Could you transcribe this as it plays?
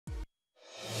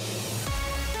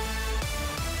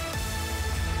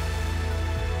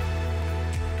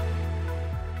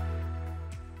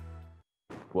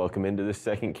Welcome into the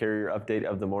second carrier update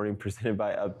of the morning presented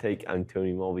by Uptake. I'm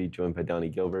Tony Mulvey, joined by Donny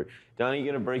Gilbert. Donny, you're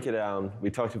going to break it down. We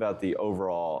talked about the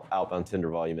overall outbound tender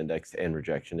volume index and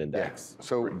rejection index. Yeah.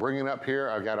 So bringing up here,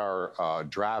 I've got our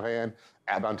dry van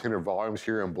outbound tender volumes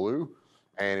here in blue,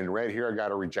 and in red here, I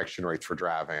got our rejection rates for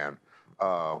dry van.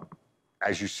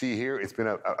 As you see here, it's been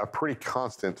a pretty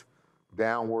constant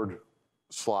downward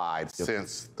slide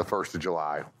since the 1st of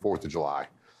July, 4th of July.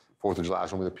 4th of July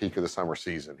is when we're the peak of the summer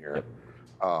season here.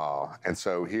 And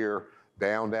so here,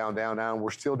 down, down, down, down.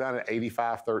 We're still down at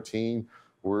 85.13.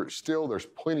 There's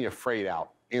plenty of freight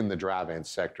out in the dry van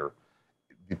sector.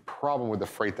 The problem with the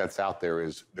freight that's out there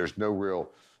is there's no real,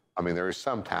 there is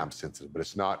some time sensitive, but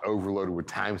it's not overloaded with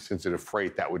time sensitive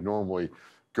freight that would normally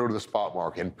go to the spot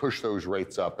market and push those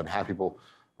rates up and have people,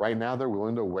 right now they're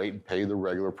willing to wait and pay the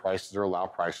regular prices or allow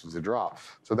prices to drop.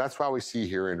 So that's why we see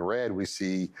here in red, we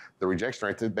see the rejection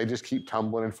rate, they just keep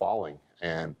tumbling and falling.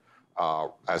 And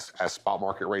as spot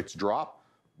market rates drop,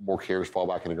 more carriers fall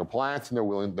back into compliance, and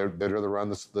they'd rather run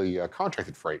the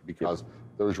contracted freight because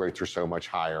those rates are so much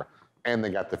higher. And they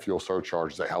got the fuel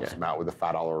surcharge that helps them out with the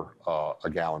 $5 a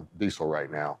gallon diesel right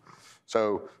now.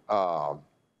 So a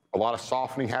lot of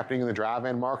softening happening in the dry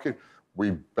van market.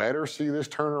 We better see this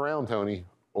turn around, Tony,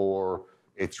 or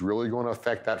it's really going to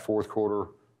affect that fourth quarter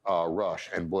rush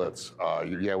and blitz.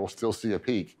 We'll still see a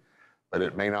peak, but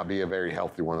it may not be a very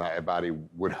healthy one that everybody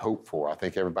would hope for. I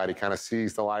think everybody kind of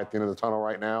sees the light at the end of the tunnel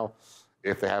right now,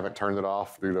 if they haven't turned it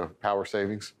off due to power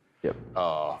savings.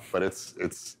 But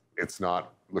it's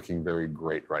not looking very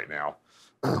great right now.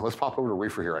 Let's pop over to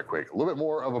Reefer here right quick. A little bit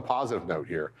more of a positive note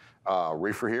here.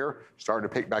 Reefer here, starting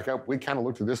to pick back up. We kind of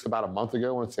looked at this about a month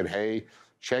ago and said, hey,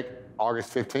 check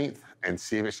August 15th and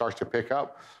see if it starts to pick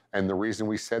up. And the reason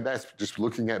we said that is just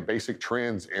looking at basic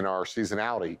trends in our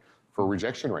seasonality for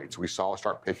rejection rates. We saw it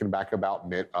start picking back about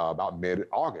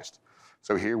mid-August.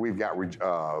 So here we've got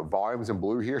volumes in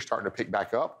blue here starting to pick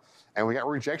back up. And we got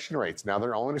rejection rates. Now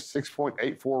they're only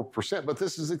 6.84%, but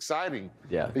this is exciting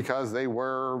because they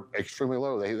were extremely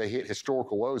low. They hit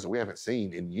historical lows that we haven't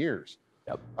seen in years.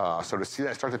 So to see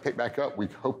that start to pick back up, we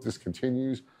hope this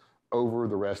continues over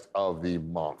the rest of the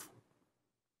month.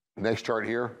 Next chart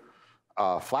here,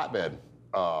 flatbed.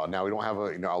 Now we don't have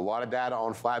a lot of data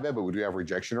on flatbed, but we do have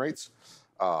rejection rates.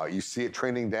 You see it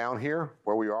trending down here,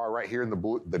 where we are right here in the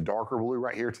blue, the darker blue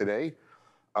right here today.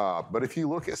 But if you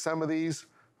look at some of these,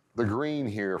 the green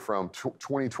here from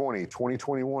 2020,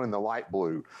 2021 in the light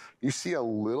blue, you see a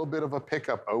little bit of a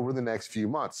pickup over the next few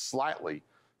months, slightly.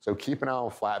 So keep an eye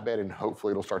on flatbed, and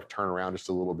hopefully it'll start to turn around just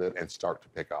a little bit and start to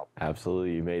pick up.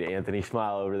 Absolutely. You made Anthony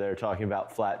smile over there talking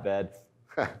about flatbed.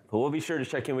 But we'll be sure to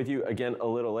check in with you again a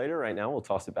little later. Right now, we'll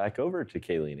toss it back over to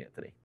Kaylee and Anthony.